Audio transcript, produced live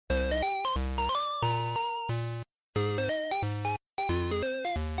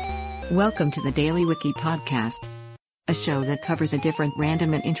Welcome to the Daily Wiki podcast, a show that covers a different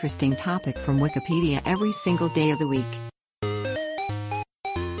random and interesting topic from Wikipedia every single day of the week.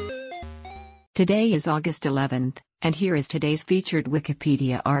 Today is August 11th, and here is today's featured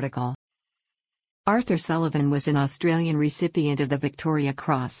Wikipedia article. Arthur Sullivan was an Australian recipient of the Victoria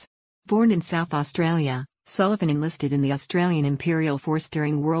Cross. Born in South Australia, Sullivan enlisted in the Australian Imperial Force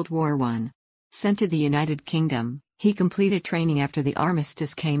during World War I. Sent to the United Kingdom, he completed training after the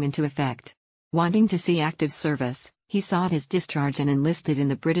armistice came into effect. Wanting to see active service, he sought his discharge and enlisted in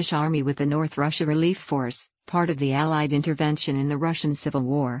the British Army with the North Russia Relief Force, part of the Allied intervention in the Russian Civil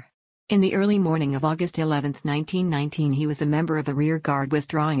War. In the early morning of August 11, 1919, he was a member of a rear guard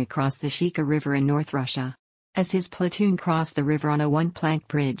withdrawing across the Shika River in North Russia. As his platoon crossed the river on a one-plank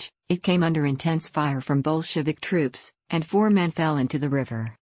bridge, it came under intense fire from Bolshevik troops, and 4 men fell into the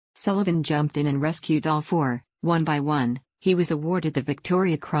river. Sullivan jumped in and rescued all 4. One by one, he was awarded the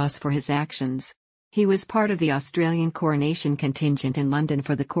Victoria Cross for his actions. He was part of the Australian coronation contingent in London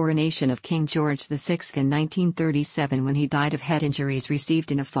for the coronation of King George VI in 1937 when he died of head injuries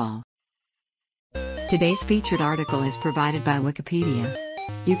received in a fall. Today's featured article is provided by Wikipedia.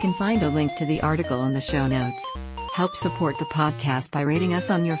 You can find a link to the article in the show notes. Help support the podcast by rating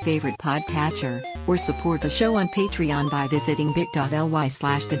us on your favorite podcatcher, or support the show on Patreon by visiting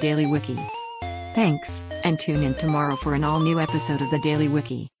bit.ly/thedailywiki. Thanks, and tune in tomorrow for an all-new episode of the Daily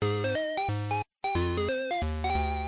Wiki.